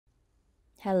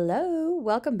Hello,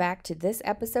 welcome back to this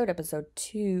episode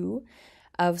 2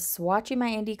 of Swatching my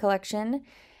indie collection.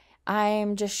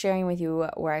 I'm just sharing with you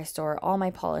where I store all my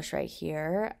polish right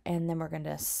here, and then we're going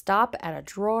to stop at a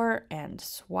drawer and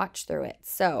swatch through it.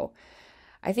 So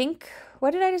I think,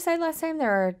 what did I decide last time? There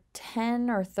are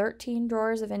 10 or 13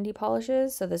 drawers of indie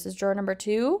polishes, so this is drawer number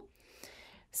 2.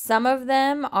 Some of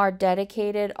them are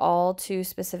dedicated all to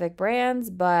specific brands,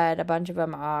 but a bunch of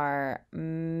them are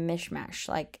mishmash,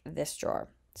 like this drawer.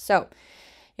 So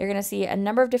you're going to see a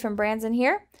number of different brands in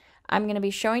here. I'm going to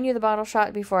be showing you the bottle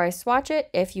shot before I swatch it.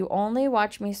 If you only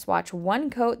watch me swatch one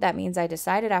coat, that means I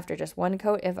decided after just one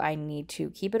coat if I need to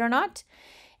keep it or not.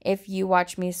 If you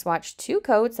watch me swatch 2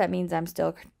 coats, that means I'm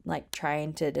still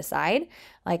trying to decide,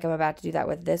 like I'm about to do that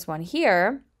with this one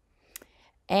here.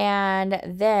 And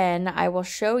then I will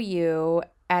show you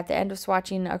at the end of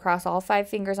swatching across all 5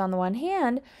 fingers on the one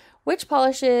hand, which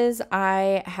polishes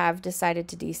I have decided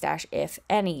to destash, if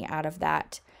any, out of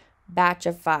that batch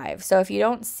of 5. So if you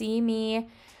don't see me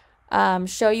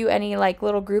show you any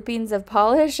little groupings of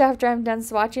polish after I'm done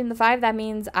swatching the 5, that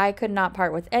means I could not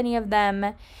part with any of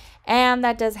them. And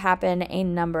that does happen a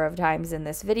number of times in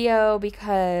this video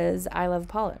because I love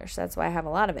polish. That's why I have a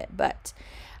lot of it. But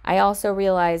I also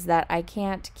realize that I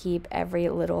can't keep every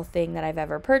little thing that I've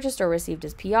ever purchased or received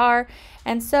as PR.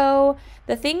 And so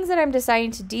the things that I'm deciding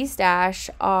to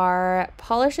destash are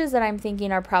polishes that I'm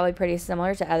thinking are probably pretty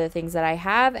similar to other things that I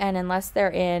have. And unless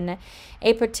they're in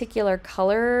a particular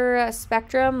color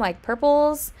spectrum, like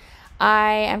purples,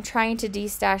 I am trying to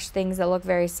destash things that look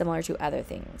very similar to other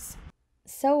things.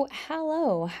 So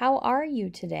hello, how are you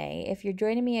today? If you're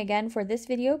joining me again for this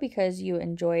video because you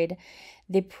enjoyed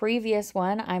the previous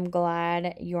one, I'm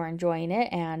glad you're enjoying it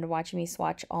and watching me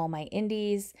swatch all my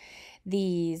indies.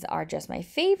 These are just my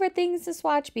favorite things to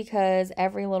swatch because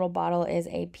every little bottle is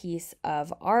a piece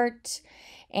of art.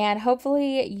 And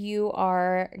hopefully you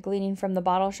are gleaning from the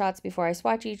bottle shots before I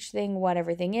swatch each thing what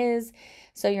everything is,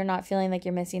 so you're not feeling like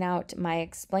you're missing out my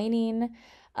explaining.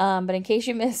 But in case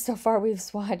you missed, so far we've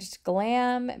swatched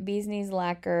Glam, Bee's Knees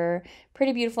Lacquer,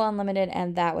 Pretty Beautiful Unlimited,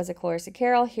 and that was a Clarissa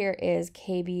Carroll. Here is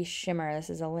KB Shimmer. This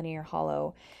is a linear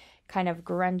hollow, kind of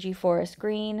grungy forest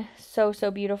green. So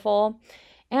beautiful.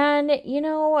 And, you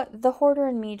know, the hoarder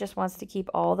in me just wants to keep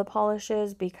all the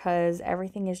polishes because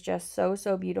everything is just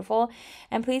so beautiful.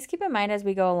 And please keep in mind as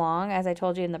we go along, as I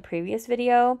told you in the previous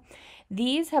video,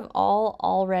 these have all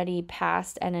already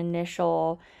passed an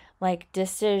initial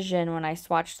decision when I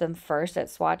swatched them first at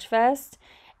Swatchfest,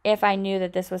 if I knew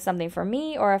that this was something for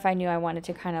me or if I knew I wanted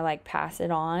to kind of pass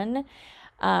it on,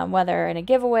 whether in a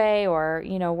giveaway or,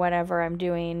 you know, whatever I'm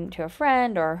doing to a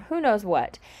friend or who knows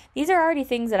what. These are already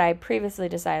things that I previously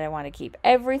decided I want to keep.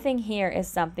 Everything here is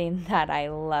something that I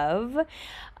love.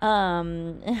 I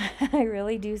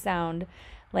really do sound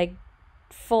like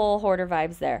full hoarder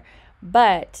vibes there.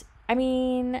 But, I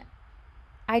mean,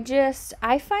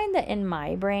 I find that in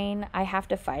my brain, I have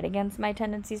to fight against my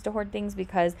tendencies to hoard things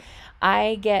because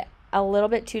I get a little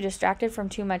bit too distracted from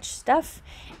too much stuff,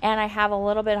 and I have a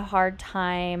little bit of hard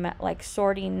time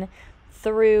sorting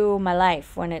through my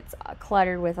life when it's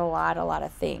cluttered with a lot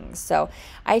of things. So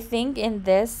I think in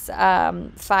this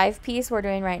 5-piece we're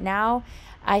doing right now,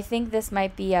 I think this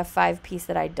might be a 5-piece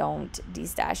that I don't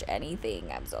destash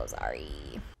anything. I'm so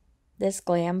sorry. This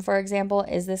Glam, for example,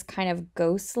 is this kind of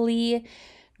ghostly,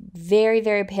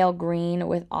 very pale green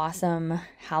with awesome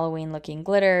Halloween looking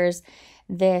glitters.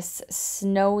 This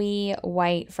snowy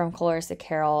white from Clarissa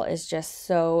Carroll is just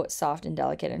so soft and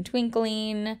delicate and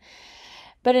twinkling.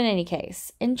 But in any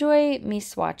case, enjoy me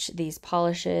swatch these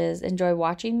polishes. Enjoy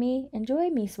watching me.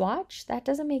 Enjoy me swatch? That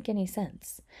doesn't make any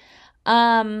sense.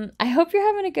 I hope you're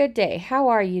having a good day. How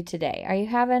are you today? Are you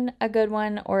having a good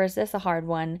one, or is this a hard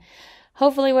one?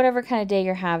 Hopefully, whatever kind of day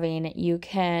you're having, you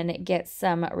can get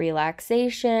some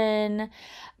relaxation.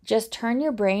 Just turn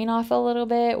your brain off a little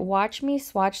bit. Watch me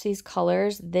swatch these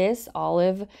colors. This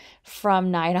olive from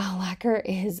Night Owl Lacquer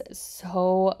is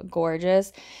so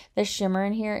gorgeous. The shimmer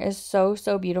in here is so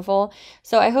beautiful.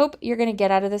 So I hope you're going to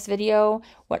get out of this video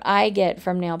what I get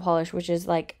from nail polish, which is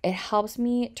it helps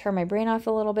me turn my brain off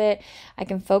a little bit. I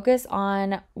can focus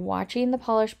on watching the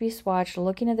polish be swatched,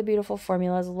 looking at the beautiful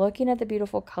formulas, looking at the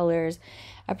beautiful colors,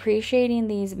 appreciating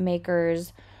these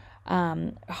makers'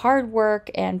 hard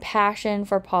work and passion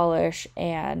for polish,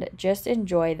 and just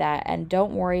enjoy that. And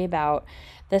don't worry about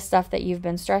the stuff that you've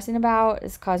been stressing about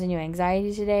is causing you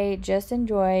anxiety today. Just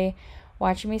enjoy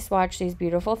watching me swatch these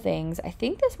beautiful things. I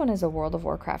think this one is a World of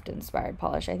Warcraft inspired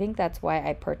polish. I think that's why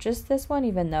I purchased this one,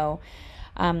 even though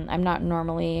I'm not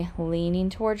normally leaning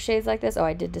towards shades like this. Oh,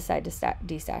 I did decide to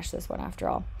destash this one after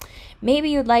all. Maybe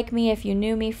You'd Like Me if you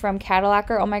knew me from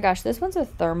Cadillacer. Oh my gosh, this one's a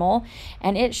thermal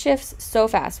and it shifts so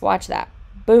fast. Watch that.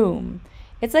 Boom.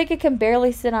 It's like it can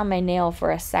barely sit on my nail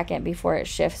for a second before it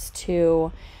shifts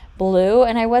to blue.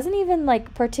 And I wasn't even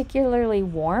like particularly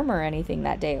warm or anything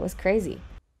that day. It was crazy.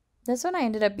 This one I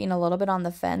ended up being a little bit on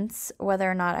the fence whether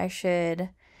or not I should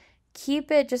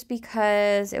keep it, just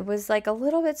because it was like a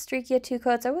little bit streaky at 2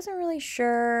 coats. I wasn't really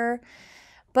sure,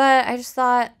 but I just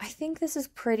thought, I think this is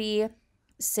pretty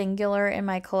singular in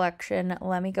my collection.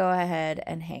 Let me go ahead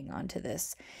and hang on to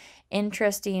this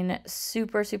interesting,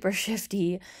 super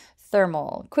shifty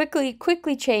thermal.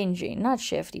 Quickly changing, not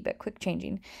shifty, but quick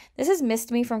changing. This is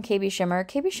Missed Me from KB Shimmer.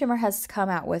 KB Shimmer has come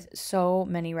out with so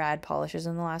many rad polishes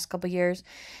in the last couple years.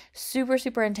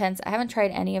 Super intense. I haven't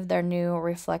tried any of their new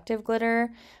reflective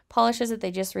glitter polishes that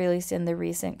they just released in the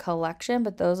recent collection,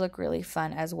 but those look really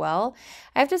fun as well.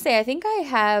 I have to say, I think I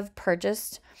have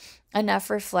purchased enough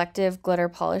reflective glitter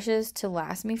polishes to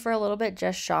last me for a little bit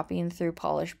just shopping through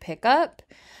Polish Pickup.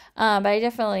 But I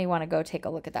definitely want to go take a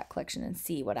look at that collection and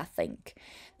see what I think.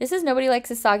 This is Nobody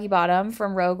Likes a Soggy Bottom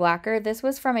from Rogue Lacquer. This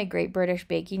was from a Great British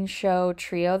Baking Show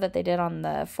trio that they did on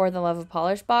the For the Love of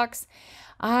Polish box.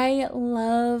 I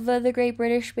love the Great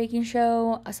British Baking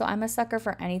Show, so I'm a sucker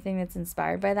for anything that's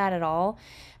inspired by that at all.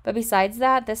 But besides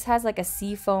that, this has like a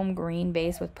seafoam green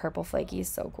base with purple flakies.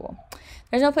 So cool.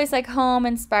 There's No Place Like Home,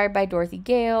 inspired by Dorothy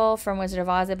Gale from Wizard of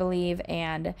Oz, I believe.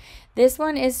 And this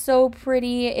one is so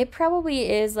pretty. It probably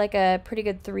is like a pretty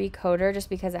good 3-coater just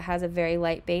because it has a very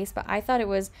light base. But I thought it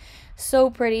was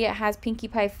so pretty. It has Pinkie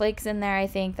Pie flakes in there. I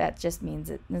think that just means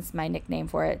it's my nickname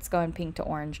for it. It's going pink to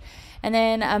orange. And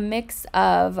then a mix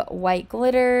of white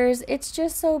glitters. It's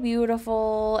just so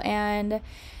beautiful. And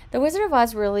The Wizard of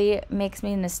Oz really makes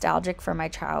me nostalgic for my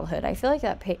childhood. I feel like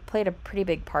that played a pretty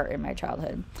big part in my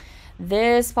childhood.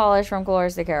 This polish from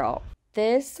Clarissa Carroll.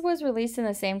 This was released in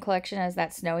the same collection as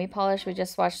that snowy polish we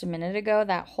just swatched a minute ago.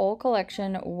 That whole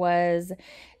collection was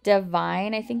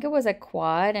divine. I think it was a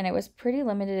quad and it was pretty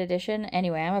limited edition.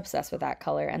 Anyway, I'm obsessed with that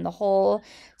color and the whole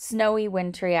snowy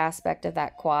wintry aspect of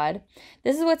that quad.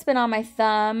 This is what's been on my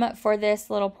thumb for this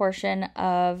little portion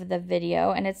of the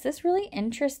video. And it's this really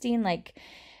interesting, like,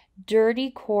 dirty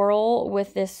coral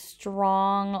with this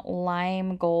strong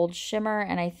lime gold shimmer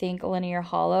and I think linear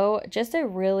hollow. Just a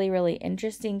really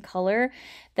interesting color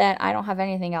that I don't have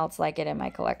anything else like it in my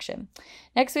collection.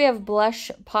 Next we have Blush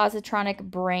Positronic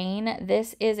Brain.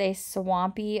 This is a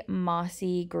swampy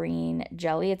mossy green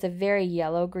jelly. It's a very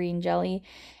yellow green jelly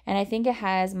and I think it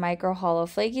has micro hollow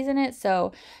flakies in it,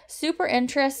 so super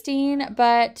interesting.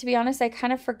 But to be honest, I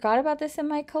kind of forgot about this in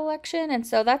my collection, and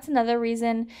so that's another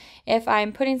reason if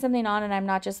I'm putting something on and I'm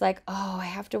not just like, oh, I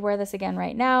have to wear this again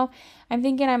right now, I'm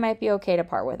thinking I might be okay to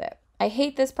part with it. I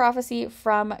Hate This Prophecy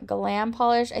from Glam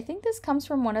Polish. I think this comes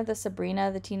from one of the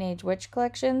Sabrina the Teenage Witch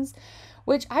collections,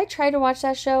 which I tried to watch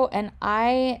that show and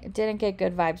I didn't get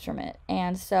good vibes from it.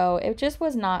 And so it just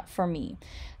was not for me.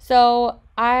 So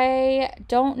I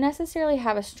don't necessarily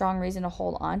have a strong reason to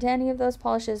hold on to any of those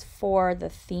polishes for the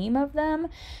theme of them.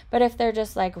 But if they're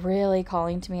just like really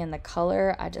calling to me in the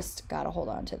color, I just got to hold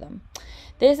on to them.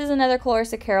 This is another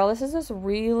Clarissa Carroll. This is this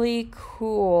really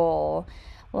cool,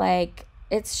 like,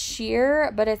 it's sheer,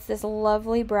 but it's this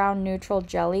lovely brown neutral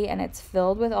jelly and it's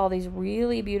filled with all these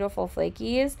really beautiful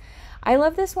flakies. I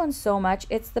love this one so much.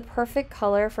 It's the perfect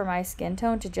color for my skin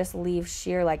tone to just leave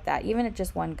sheer like that, even at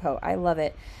just one coat. I love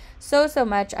it so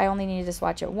much. I only needed to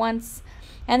swatch it once.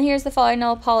 And here's the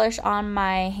final polish on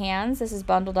my hands. This is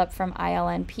bundled up from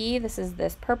ILNP. This is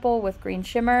this purple with green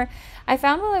shimmer. I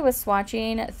found while I was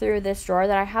swatching through this drawer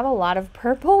that I have a lot of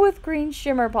purple with green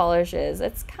shimmer polishes.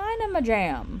 It's kind of my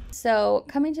jam. So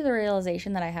coming to the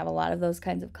realization that I have a lot of those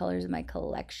kinds of colors in my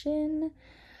collection,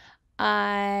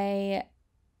 I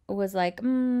was like,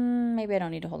 maybe I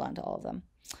don't need to hold on to all of them.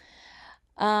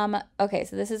 Okay,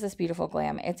 so this is this beautiful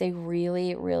glam. It's a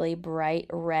really bright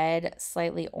red,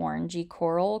 slightly orangey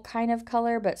coral kind of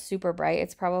color, but super bright.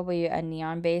 It's probably a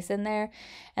neon base in there.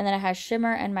 And then it has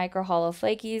shimmer and micro hollow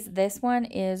flakies. This one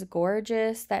is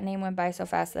gorgeous. That name went by so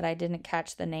fast that I didn't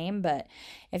catch the name, but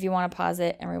if you want to pause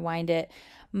it and rewind it,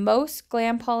 most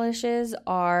glam polishes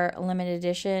are limited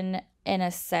edition in a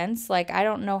sense. Like, I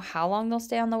don't know how long they'll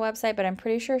stay on the website, but I'm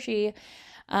pretty sure she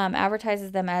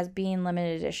advertises them as being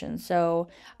limited edition. So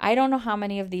I don't know how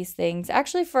many of these things,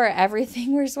 actually for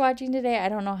everything we're swatching today, I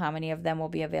don't know how many of them will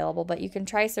be available, but you can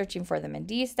try searching for them in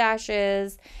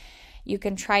Destashes. You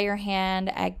can try your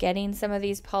hand at getting some of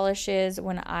these polishes.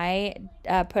 When I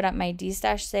put up my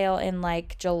Destash sale in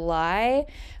like July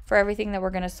for everything that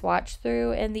we're going to swatch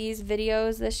through in these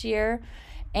videos this year.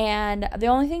 And the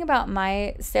only thing about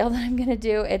my sale that I'm going to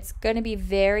do, it's going to be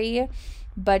very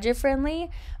budget friendly,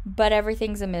 but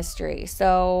everything's a mystery.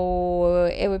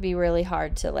 So it would be really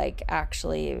hard to like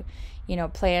actually, you know,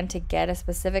 plan to get a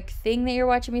specific thing that you're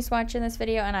watching me swatch in this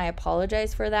video, and I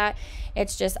apologize for that.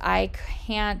 It's just I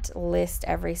can't list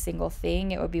every single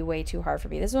thing. It would be way too hard for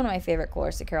me. This is one of my favorite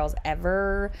Clarissa Carols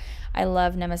ever. I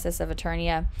love Nemesis of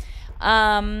Eternia.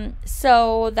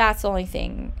 So that's the only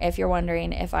thing. If you're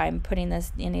wondering if I'm putting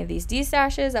any of these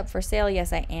destashes up for sale,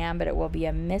 yes I am, but it will be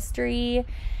a mystery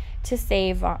to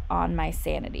save on my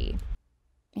sanity.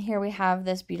 Here we have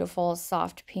this beautiful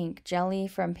soft pink jelly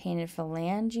from Painted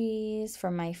Phalanges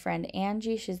from my friend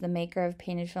Angie. She's the maker of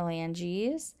Painted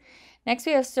Phalanges. Next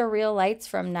we have Surreal Lights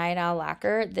from Night Owl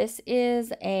Lacquer. This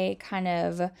is a kind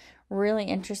of really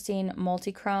interesting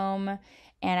multi-chrome,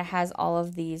 and it has all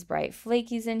of these bright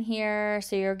flakies in here.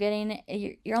 So you're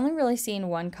only really seeing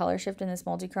one color shift in this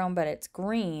multi-chrome, but it's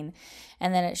green.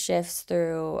 And then it shifts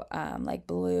through like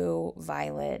blue,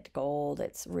 violet, gold.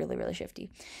 It's really, really shifty.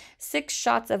 6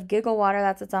 shots of Giggle Water.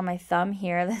 That's what's on my thumb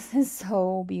here. This is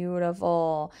so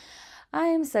beautiful. I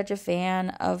am such a fan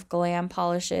of glam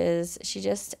polishes. She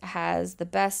just has the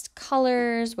best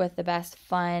colors with the best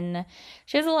fun.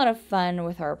 She has a lot of fun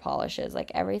with her polishes.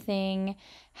 Like everything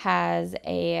has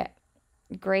a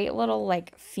great little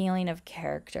like feeling of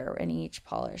character in each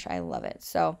polish. I love it.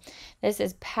 So this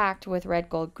is packed with red,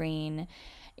 gold, green,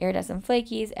 iridescent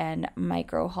flakies, and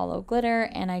micro hollow glitter,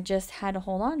 and I just had to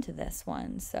hold on to this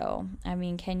one. So I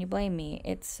mean, can you blame me?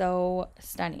 It's so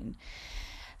stunning.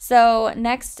 So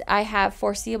next I have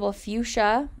Foreseeable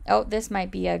Fuchsia. Oh, this might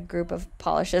be a group of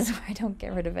polishes where I don't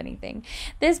get rid of anything.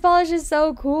 This polish is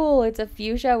so cool. It's a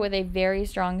fuchsia with a very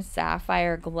strong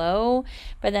sapphire glow,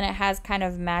 but then it has kind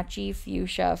of matchy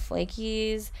fuchsia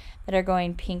flakies that are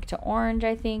going pink to orange,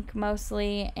 I think,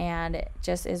 mostly, and it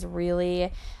just is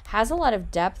really, has a lot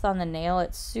of depth on the nail.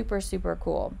 It's super, super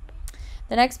cool.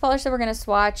 The next polish that we're going to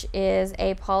swatch is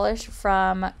a polish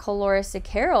from Clarissa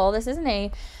Carol. This isn't a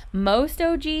most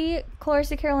OG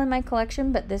Clarissa Carol in my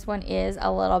collection, but this one is a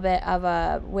little bit of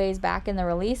a ways back in the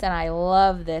release, and I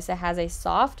love this. It has a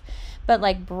soft but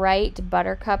like bright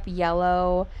buttercup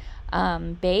yellow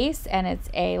base, and it's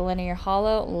a linear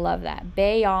hollow. Love that.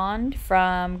 Beyond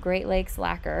from Great Lakes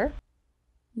Lacquer.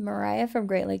 Mariah from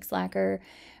Great Lakes Lacquer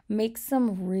makes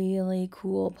some really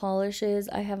cool polishes.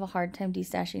 I have a hard time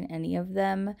destashing any of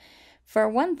them. For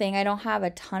one thing, I don't have a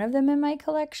ton of them in my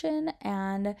collection,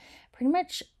 and pretty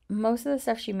much most of the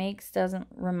stuff she makes doesn't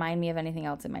remind me of anything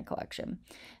else in my collection.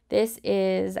 This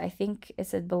is, I think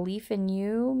it's a Belief in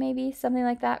You, maybe something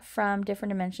like that, from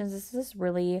Different Dimensions. This is this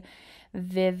really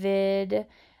vivid,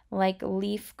 like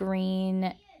leaf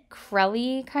green,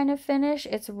 crelly kind of finish.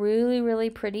 It's really, really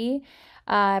pretty.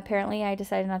 Apparently I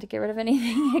decided not to get rid of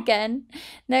anything again.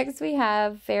 Next we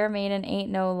have Fair Maiden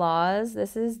Ain't No Laws.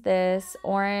 This is this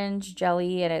orange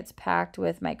jelly, and it's packed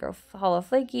with micro hollow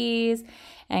flakies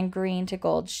and green to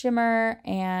gold shimmer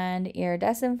and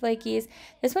iridescent flakies.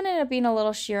 This one ended up being a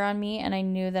little sheer on me, and I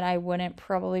knew that I wouldn't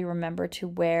probably remember to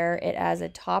wear it as a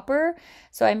topper,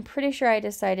 so I'm pretty sure I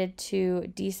decided to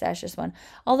destash this one.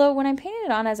 Although when I'm painting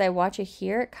it on as I watch it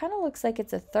here, it kind of looks like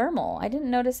it's a thermal. I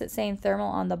didn't notice it saying thermal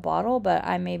on the bottle, but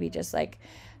I maybe just like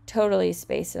totally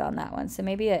spaced it on that one. So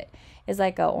maybe it is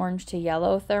like a orange to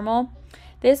yellow thermal.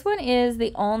 This one is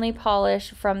the only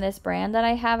polish from this brand that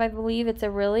I have, I believe. It's a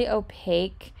really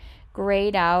opaque,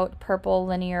 grayed out purple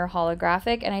linear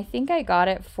holographic, and I think I got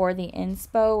it for the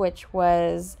inspo, which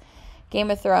was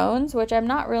Game of Thrones, which I'm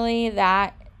not really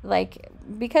that, like,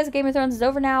 because Game of Thrones is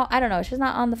over now, I don't know, it's just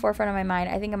not on the forefront of my mind.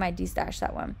 I think I might destash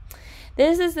that one.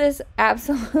 This is this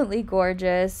absolutely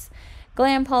gorgeous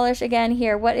glam polish again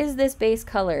here. What is this base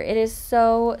color? It is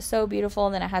so, so beautiful.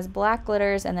 And then it has black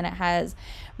glitters, and then it has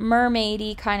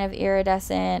mermaidy kind of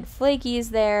iridescent flakies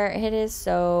there. It is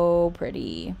so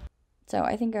pretty. So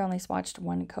I think I only swatched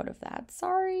one coat of that.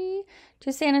 Sorry.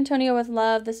 To San Antonio with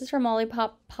Love. This is from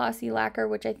Lollipop Posse Lacquer,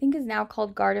 which I think is now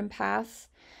called Garden Path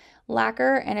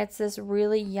Lacquer. And it's this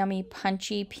really yummy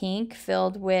punchy pink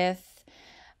filled with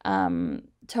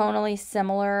tonally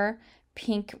similar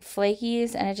pink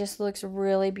flakies, and it just looks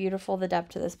really beautiful. The depth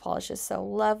to this polish is so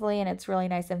lovely, and it's really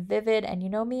nice and vivid. And you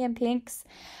know me and pinks,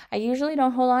 I usually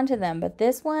don't hold on to them, but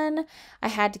this one I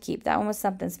had to keep. That one was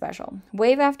something special.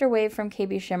 Wave After Wave from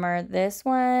KB Shimmer. This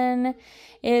one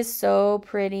is so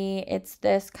pretty. It's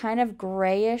this kind of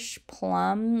grayish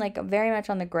plum, like very much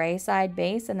on the gray side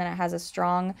base, and then it has a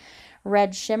strong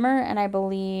red shimmer, and I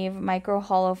believe micro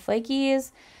hollow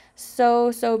flakies.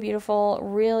 So, so beautiful,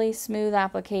 really smooth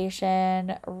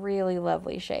application, really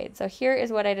lovely shade. So here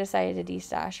is what I decided to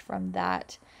destash from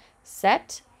that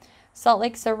set. Salt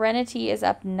Lake Serenity is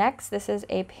up next. This is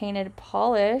a painted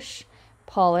polish,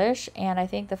 and I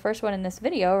think the first one in this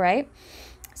video, right?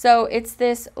 So it's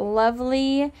this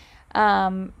lovely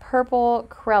purple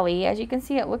Crelly. As you can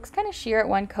see, it looks kind of sheer at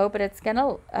one coat, but it's going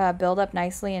to build up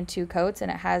nicely in 2 coats,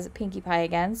 and it has Pinkie Pie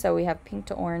again. So we have pink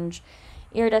to orange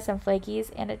iridescent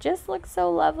flakies, and it just looks so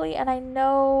lovely. And I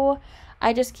know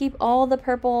I just keep all the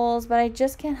purples, but I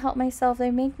just can't help myself.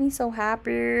 They make me so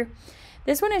happy.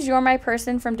 This one is You're My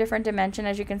Person from Different Dimension.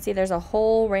 As you can see, there's a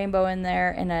whole rainbow in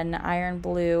there in an iron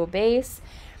blue base.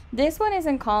 This one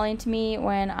isn't calling to me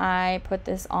when I put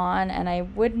this on, and I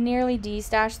would nearly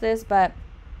destash this, but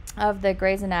of the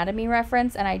Grey's Anatomy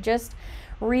reference, and I just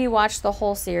rewatched the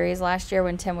whole series last year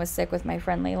when Tim was sick with my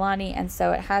friend Leilani, and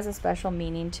so it has a special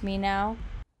meaning to me now.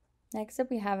 Next up,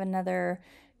 we have another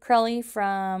Crelly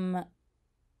from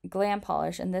Glam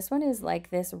Polish, and this one is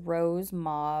like this rose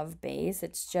mauve base.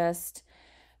 It's just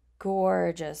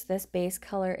gorgeous. This base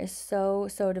color is so,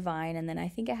 so divine, and then I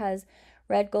think it has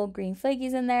red, gold, green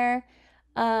flakies in there.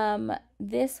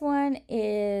 This one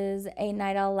is a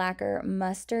Night Owl Lacquer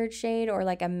mustard shade, or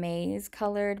like a maize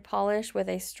colored polish with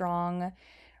a strong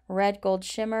red gold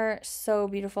shimmer. So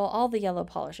beautiful. All the yellow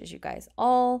polishes, you guys.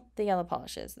 All the yellow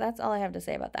polishes. That's all I have to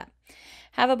say about that.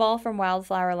 Have a Ball from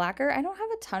Wildflower Lacquer. I don't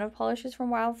have a ton of polishes from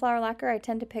Wildflower Lacquer. I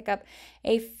tend to pick up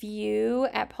a few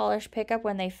at Polish Pickup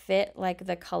when they fit like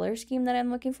the color scheme that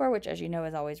I'm looking for, which, as you know,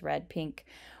 is always red, pink,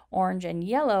 orange, and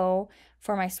yellow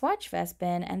for my Swatchfest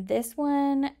bin. And this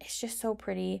one is just so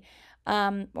pretty.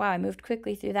 Wow, I moved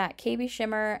quickly through that. KB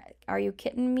Shimmer, Are You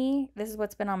Kidding Me? This is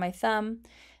what's been on my thumb.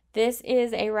 This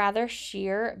is a rather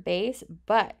sheer base,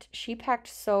 but she packed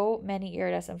so many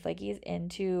iridescent flakies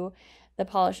into the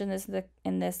polish in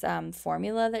this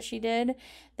formula that she did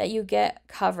that you get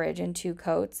coverage in 2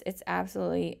 coats. It's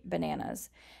absolutely bananas.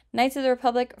 Knights of the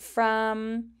Republic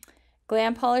from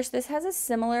Glam Polish. This has a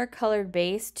similar colored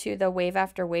base to the Wave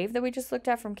After Wave that we just looked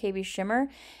at from KB Shimmer,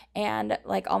 and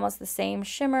like almost the same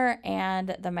shimmer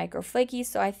and the micro flaky.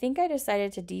 So I think I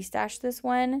decided to destash this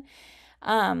one.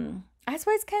 That's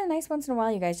why it's kind of nice once in a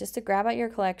while, you guys, just to grab out your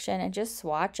collection and just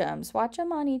swatch them. Swatch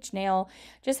them on each nail.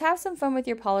 Just have some fun with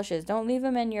your polishes. Don't leave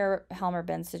them in your Helmer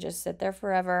bins to just sit there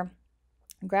forever.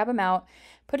 Grab them out,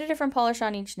 put a different polish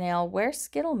on each nail. Wear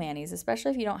Skittle Manis,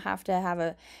 especially if you don't have to have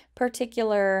a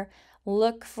particular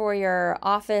look for your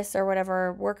office or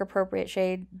whatever work appropriate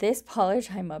shade. This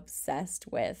polish I'm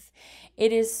obsessed with.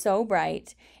 It is so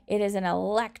bright. It is an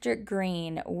electric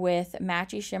green with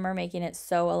matchy shimmer, making it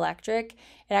so electric.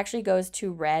 It actually goes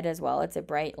to red as well. It's a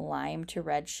bright lime to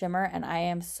red shimmer, and I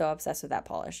am so obsessed with that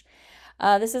polish.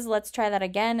 This is Let's Try That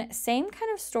Again. Same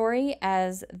kind of story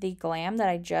as the Glam that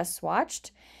I just swatched.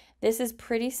 This is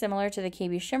pretty similar to the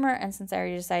KB Shimmer, and since I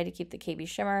already decided to keep the KB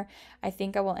Shimmer, I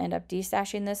think I will end up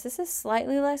destashing this. This is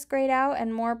slightly less grayed out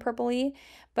and more purpley,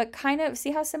 but kind of,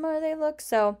 see how similar they look?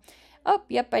 So, oh,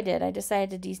 yep, I did. I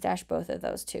decided to destash both of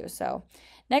those too. So,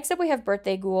 next up we have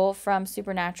Birthday Ghoul from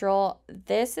Supernatural.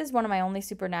 This is one of my only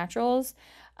Supernaturals,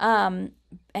 and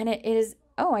it is...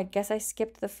 Oh, I guess I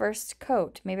skipped the first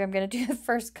coat. Maybe I'm going to do the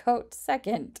first coat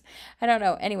second. I don't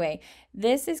know. Anyway,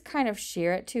 this is kind of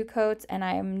sheer at 2 coats, and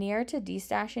I am near to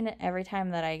destashing it every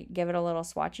time that I give it a little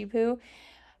swatchy poo.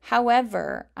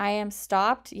 However, I am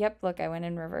stopped. Yep, look, I went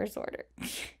in reverse order.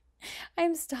 I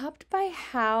am stopped by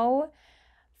how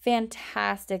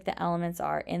fantastic the elements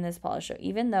are in this polish. So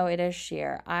even though it is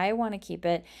sheer, I want to keep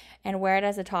it and wear it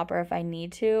as a topper if I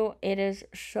need to. It is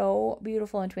so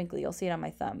beautiful and twinkly. You'll see it on my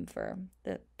thumb for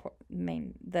the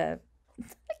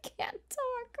I can't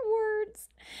talk words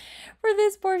for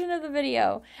this portion of the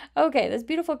video. Okay, this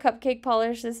beautiful cupcake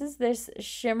polish. This is this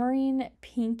shimmering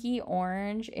pinky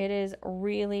orange. It is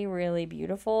really, really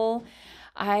beautiful.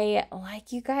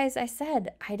 Like you guys, I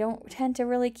said, I don't tend to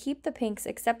really keep the pinks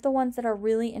except the ones that are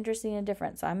really interesting and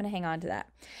different. So I'm going to hang on to that.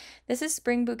 This is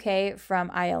Spring Bouquet from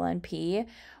ILNP.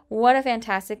 What a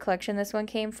fantastic collection this one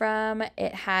came from.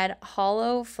 It had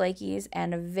hollow flakies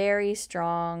and a very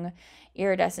strong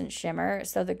iridescent shimmer.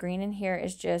 So the green in here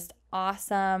is just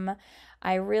awesome.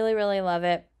 I really, really love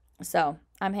it. So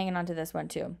I'm hanging on to this one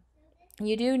too.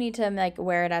 You do need to like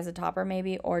wear it as a topper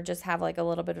maybe, or just have like a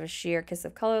little bit of a sheer kiss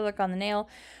of color look on the nail,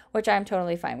 which I'm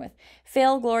totally fine with.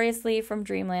 Fail Gloriously from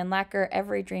Dreamland Lacquer.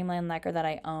 Every Dreamland Lacquer that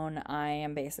I own, I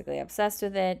am basically obsessed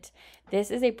with it.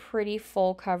 This is a pretty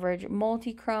full coverage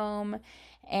multi-chrome,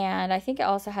 and I think it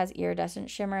also has iridescent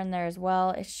shimmer in there as well.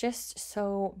 It's just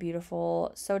so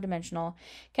beautiful, so dimensional.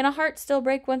 Can a heart still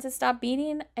break once it stopped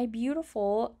beating? A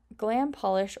beautiful glam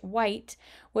polish white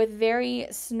with very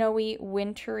snowy,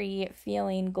 wintry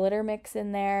feeling glitter mix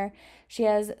in there. She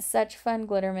has such fun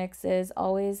glitter mixes,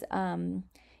 always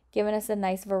giving us a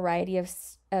nice variety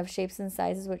of shapes and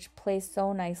sizes, which plays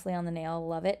so nicely on the nail.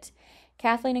 Love it.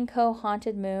 Kathleen & Co.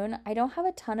 Haunted Moon. I don't have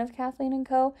a ton of Kathleen &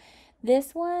 Co.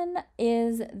 This one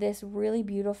is this really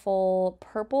beautiful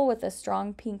purple with a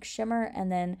strong pink shimmer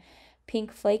and then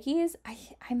pink flakies.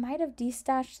 I might have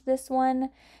destashed this one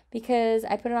because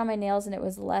I put it on my nails and it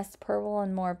was less purple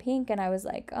and more pink, and I was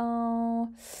like,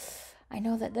 oh, I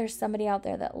know that there's somebody out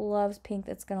there that loves pink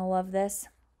that's going to love this.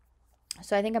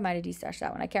 So I think I might have destashed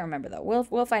that one. I can't remember though.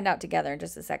 We'll find out together in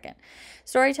just a second.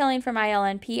 Storytelling from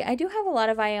ILNP. I do have a lot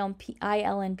of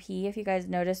ILNP if you guys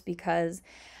notice, because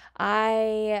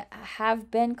I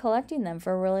have been collecting them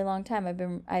for a really long time.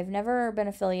 I've never been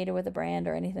affiliated with a brand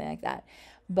or anything like that,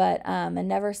 but and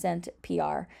never sent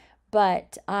PR.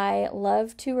 But I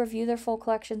love to review their full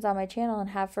collections on my channel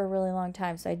and have for a really long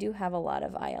time. So I do have a lot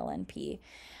of ILNP.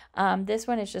 This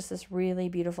one is just this really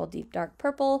beautiful deep dark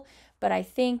purple, but I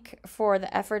think for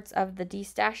the efforts of the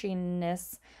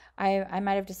destashingness, I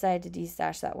might have decided to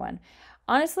destash that one.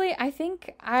 Honestly, I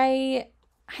think I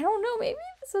don't know, maybe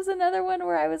this was another one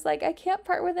where I was like, I can't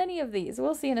part with any of these.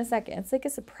 We'll see in a second. It's like a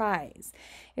surprise.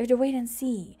 You have to wait and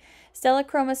see. Stella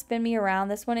Chroma Spin Me Around.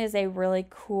 This one is a really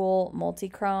cool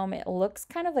multi-chrome. It looks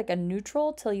kind of like a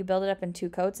neutral till you build it up in 2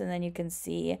 coats, and then you can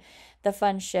see the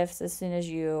fun shifts as soon as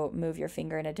you move your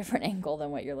finger in a different angle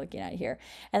than what you're looking at here.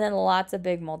 And then lots of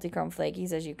big multi-chrome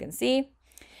flakies, as you can see.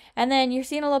 And then you're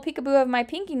seeing a little peekaboo of my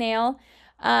pinky nail.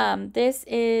 This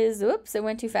is, oops, it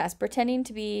went too fast. Pretending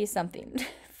to be something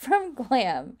from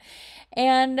Glam.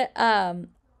 And,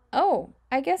 oh,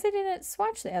 I guess I didn't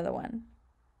swatch the other one.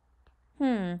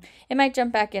 It might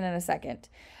jump back in a second.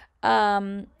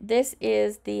 This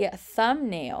is the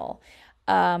thumbnail.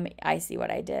 I see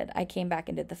what I did. I came back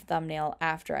and did the thumbnail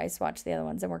after I swatched the other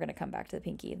ones, and we're going to come back to the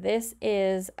pinky. This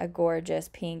is a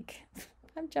gorgeous pink.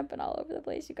 I'm jumping all over the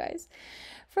place, you guys.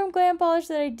 From Glam Polish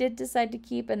that I did decide to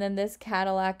keep. And then this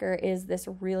Cadillacer is this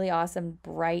really awesome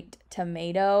bright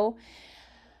tomato.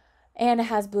 And it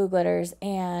has blue glitters.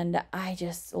 And I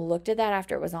just looked at that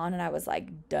after it was on and I was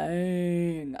like,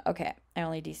 dang. Okay, I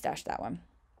only destashed that one.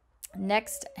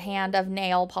 Next hand of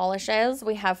nail polishes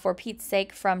we have For Pete's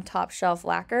Sake from Top Shelf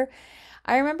Lacquer.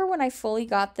 I remember when I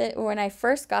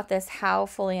first got this, how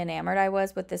fully enamored I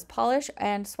was with this polish,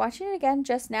 and swatching it again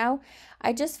just now,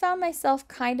 I just found myself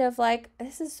kind of like,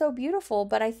 this is so beautiful,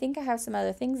 but I think I have some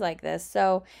other things like this.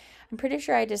 So I'm pretty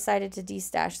sure I decided to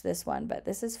destash this one, but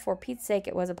this is For Pete's Sake.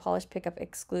 It was a polish pickup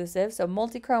exclusive. So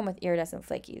multi-chrome with iridescent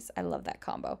flakies. I love that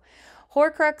combo.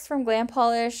 Horcrux from Glam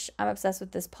Polish. I'm obsessed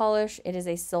with this polish. It is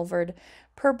a silvered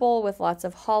purple with lots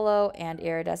of hollow and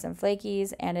iridescent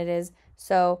flakies, and it is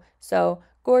so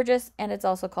gorgeous, and it's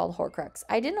also called Horcrux.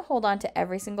 I didn't hold on to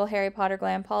every single Harry Potter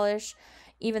Glam Polish,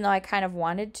 even though I kind of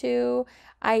wanted to.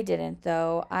 I didn't,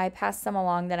 though. I passed some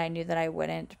along that I knew that I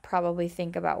wouldn't probably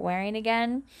think about wearing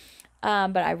again.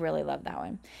 But I really love that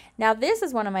one. Now, this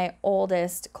is one of my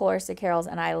oldest Colorista Carols,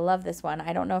 and I love this one.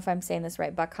 I don't know if I'm saying this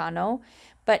right, Bacano,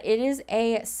 but it is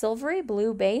a silvery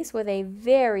blue base with a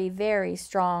very, very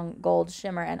strong gold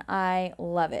shimmer, and I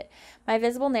love it. My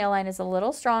visible nail line is a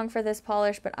little strong for this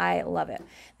polish, but I love it.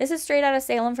 This is straight out of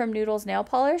Salem from Noodles Nail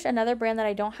Polish, another brand that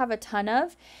I don't have a ton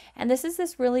of, and this is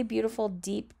this really beautiful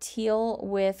deep teal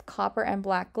with copper and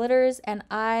black glitters, and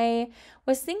I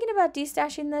was thinking about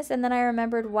destashing this, and then I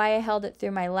remembered why I held it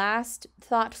through my last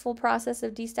thoughtful process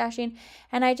of destashing,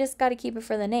 and I just got to keep it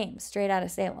for the name, straight out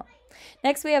of Salem.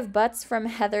 Next, we have Butts from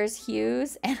Heather's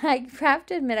Hues, and I have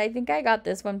to admit, I think I got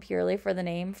this one purely for the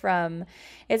name from,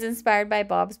 it's inspired by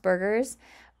Bob's Burgers,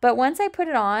 but once I put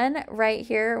it on right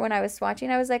here when I was swatching,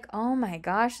 I was like, oh my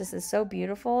gosh, this is so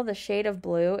beautiful. The shade of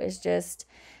blue is just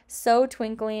so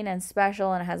twinkling and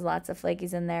special, and it has lots of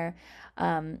flakies in there.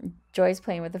 Joy's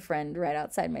playing with a friend right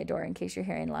outside my door in case you're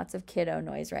hearing lots of kiddo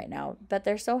noise right now, but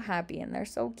they're so happy and they're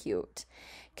so cute.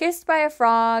 Kissed by a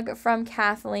Frog from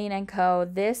Kathleen & Co.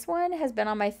 This one has been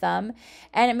on my thumb,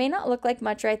 and it may not look like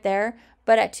much right there,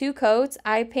 but at 2 coats,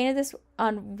 I painted this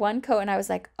on 1 coat, and I was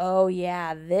like, oh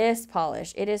yeah, this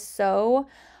polish. It is so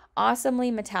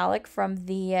awesomely metallic from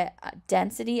the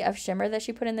density of shimmer that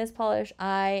she put in this polish.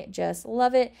 I just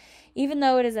love it. Even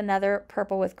though it is another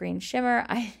purple with green shimmer,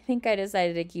 I think I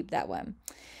decided to keep that one.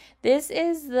 This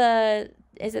is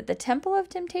it the Temple of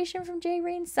Temptation from J.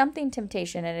 Rain? Something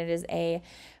Temptation, and it is a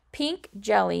pink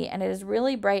jelly, and it is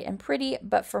really bright and pretty,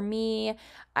 but for me,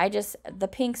 the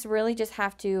pinks really just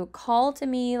have to call to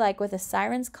me like with a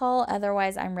siren's call.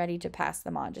 Otherwise, I'm ready to pass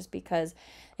them on just because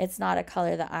it's not a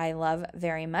color that I love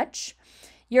very much.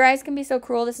 Your Eyes Can Be So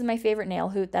Cruel. This is my favorite nail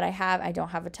hoot that I have. I don't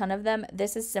have a ton of them.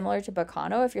 This is similar to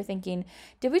Bacano. If you're thinking,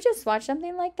 did we just swatch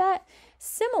something like that?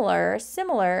 Similar.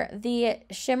 The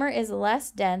shimmer is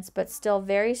less dense, but still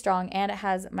very strong, and it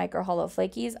has micro hollow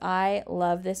flakies. I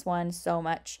love this one so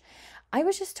much. I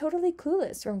was just totally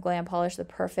clueless from Glam Polish, the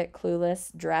perfect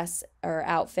clueless dress or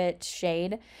outfit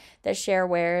shade that Cher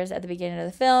wears at the beginning of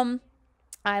the film.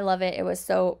 I love it. It was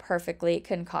so perfectly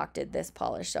concocted, this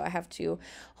polish, so I have to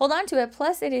hold on to it.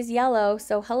 Plus, it is yellow,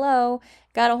 so hello,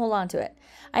 gotta hold on to it.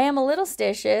 I Am a Little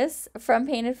Stitious from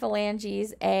Painted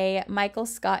Phalanges, a Michael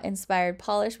Scott-inspired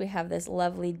polish. We have this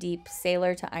lovely deep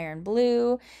sailor to iron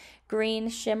blue, green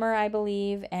shimmer, I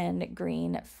believe, and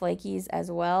green flakies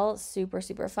as well. Super,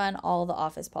 super fun. All the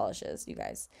Office polishes, you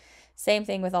guys. Same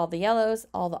thing with all the yellows,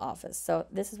 all the Office. So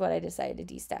this is what I decided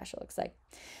to destash, it looks like.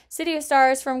 City of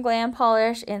Stars from Glam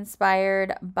Polish,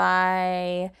 inspired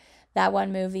by that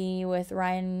one movie with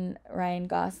Ryan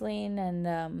Gosling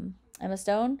and Emma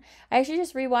Stone. I actually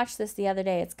just rewatched this the other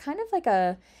day. It's kind of like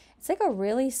a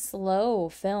really slow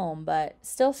film, but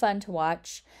still fun to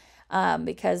watch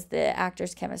because the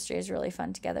actors' chemistry is really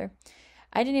fun together.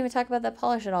 I didn't even talk about that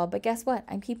polish at all, but guess what?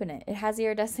 I'm keeping it. It has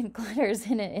iridescent glitters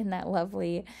in it in that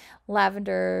lovely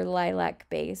lavender lilac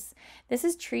base. This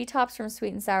is Treetops from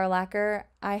Sweet and Sour Lacquer.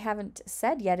 I haven't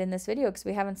said yet in this video because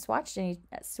we haven't swatched any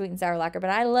Sweet and Sour Lacquer, but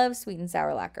I love Sweet and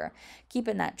Sour Lacquer.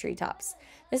 Keeping that Treetops.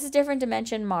 This is Different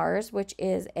Dimension Mars, which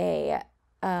is a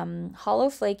hollow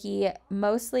flaky.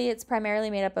 Mostly it's primarily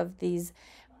made up of these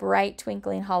bright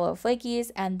twinkling hollow flakies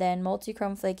and then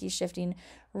multi-chrome flakies shifting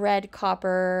red,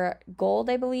 copper, gold,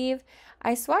 I believe.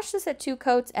 I swatched this at 2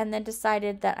 coats and then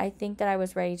decided that I think that I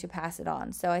was ready to pass it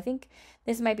on. So I think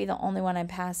this might be the only one I'm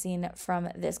passing from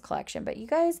this collection. But you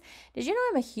guys, did you know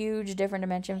I'm a huge Different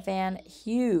Dimension fan?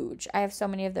 Huge. I have so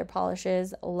many of their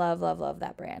polishes. Love, love, love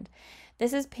that brand.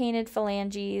 This is Painted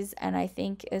Phalanges, and I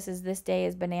think This Day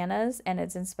is Bananas, and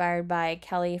it's inspired by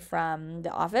Kelly from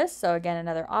The Office. So again,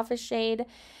 another Office shade.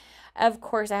 Of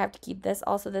course, I have to keep this.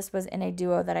 Also, this was in a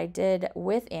duo that I did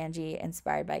with Angie,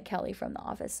 inspired by Kelly from The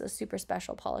Office. So super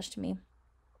special polish to me.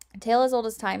 Tale as Old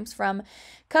as Times from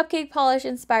Cupcake Polish,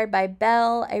 inspired by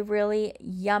Belle, a really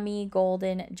yummy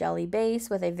golden jelly base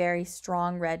with a very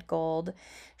strong red gold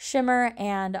shimmer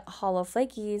and hollow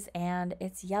flakies, and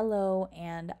it's yellow,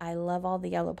 and I love all the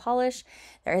yellow polish.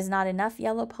 There is not enough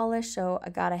yellow polish, so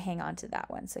I gotta hang on to that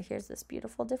one. So here's this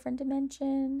beautiful Different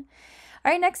Dimension.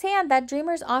 All right, next hand, That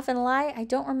Dreamers Often Lie. I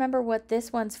don't remember what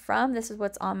this one's from. This is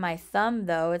what's on my thumb,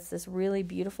 though. It's this really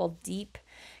beautiful, deep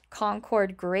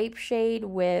Concord grape shade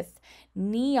with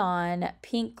neon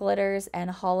pink glitters and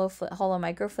hollow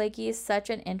micro flakies. Such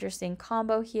an interesting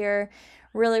combo here.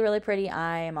 Really, really pretty.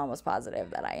 I am almost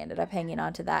positive that I ended up hanging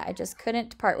on to that. I just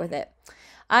couldn't part with it.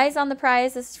 Eyes on the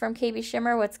Prize. This is from KB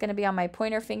Shimmer. What's going to be on my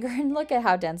pointer finger? And look at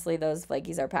how densely those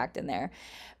flakies are packed in there.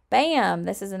 Bam!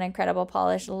 This is an incredible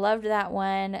polish. Loved that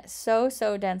one. So,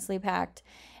 so densely packed.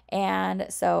 And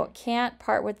so can't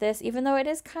part with this. Even though it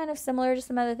is kind of similar to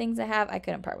some other things I have, I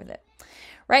couldn't part with it.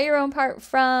 Write Your Own Part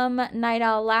from Night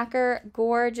Owl Lacquer.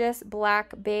 Gorgeous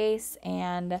black base.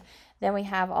 And then we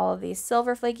have all of these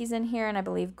silver flakies in here, and I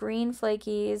believe green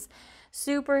flakies.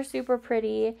 Super, super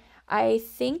pretty. I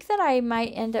think that I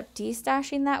might end up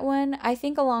destashing that one. I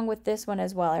think along with this one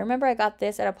as well. I remember I got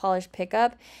this at a polish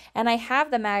pickup, and I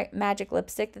have the magic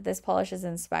lipstick that this polish is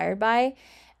inspired by.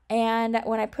 And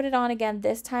when I put it on again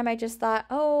this time, I just thought,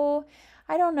 oh,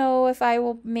 I don't know if I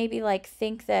will maybe like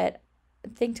think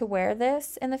to wear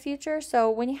this in the future. So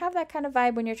when you have that kind of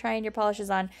vibe when you're trying your polishes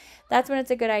on, that's when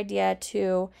it's a good idea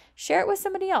to share it with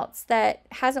somebody else that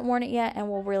hasn't worn it yet and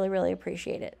will really, really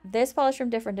appreciate it. This polish from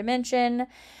Different Dimension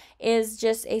is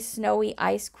just a snowy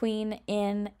ice queen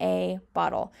in a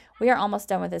bottle. We are almost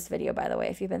done with this video, by the way.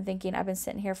 If you've been thinking I've been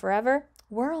sitting here forever,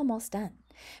 we're almost done.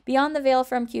 Beyond the Veil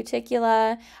from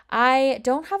Cuticula. I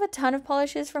don't have a ton of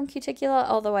polishes from Cuticula,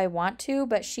 although I want to,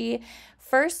 but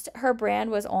her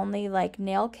brand was only like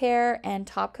nail care and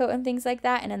top coat and things like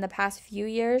that, and in the past few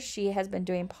years she has been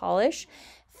doing polish,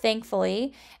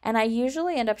 thankfully, and I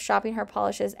usually end up shopping her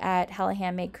polishes at Hella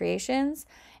Handmade Creations,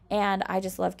 and I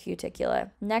just love Cuticula.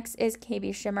 Next is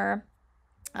KB Shimmer.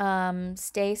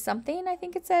 Stay something, I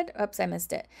think it said. Oops, I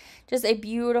missed it. Just a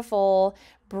beautiful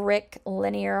brick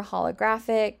linear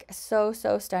holographic. So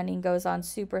stunning. Goes on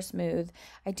super smooth.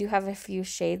 I do have a few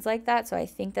shades like that, so I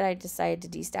think that I decided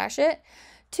to destash it.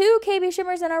 2 KB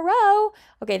shimmers in a row.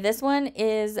 Okay, this one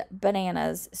is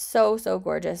bananas. So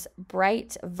gorgeous.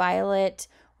 Bright violet,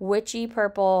 witchy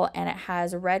purple, and it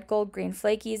has red, gold, green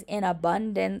flakies in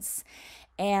abundance,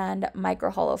 and micro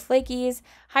hollow flakies.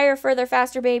 Higher, further,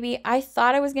 faster, baby. I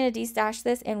thought I was going to destash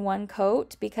this in one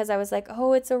coat because I was like,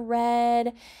 oh, it's a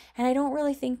red, and I don't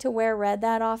really think to wear red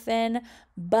that often.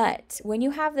 But when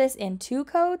you have this in 2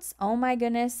 coats, oh my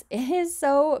goodness, it is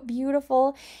so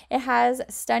beautiful. It has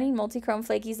stunning multi-chrome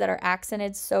flakies that are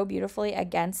accented so beautifully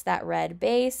against that red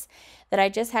base that I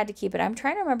just had to keep it. I'm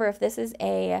trying to remember if this is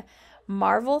a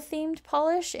Marvel themed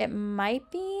polish. It might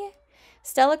be.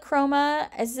 Stella Chroma,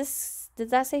 is this, did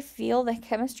that say feel the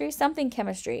chemistry? Something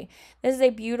chemistry. This is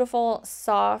a beautiful,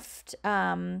 soft,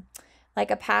 like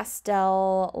a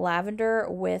pastel lavender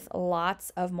with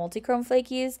lots of multi-chrome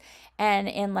flakies and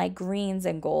in like greens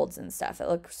and golds and stuff. It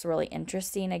looks really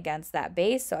interesting against that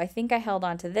base. So I think I held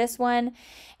on to this one.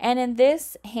 And in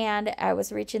this hand, I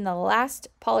was reaching the last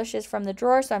polishes from the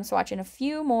drawer. So I'm swatching a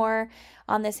few more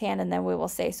on this hand, and then we will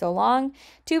say so long.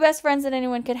 2 best friends that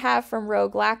anyone could have from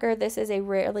Rogue Lacquer. This is a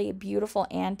really beautiful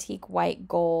antique white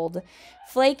gold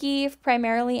flaky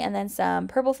primarily, and then some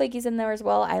purple flakies in there as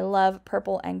well. I love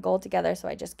purple and gold together, so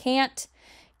I just can't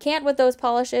with those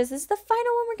polishes. This is the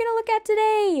final one we're going to look at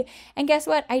today. And guess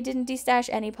what? I didn't destash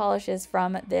any polishes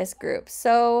from this group.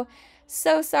 So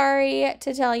sorry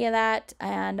to tell you that,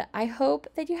 and I hope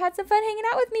that you had some fun hanging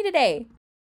out with me today.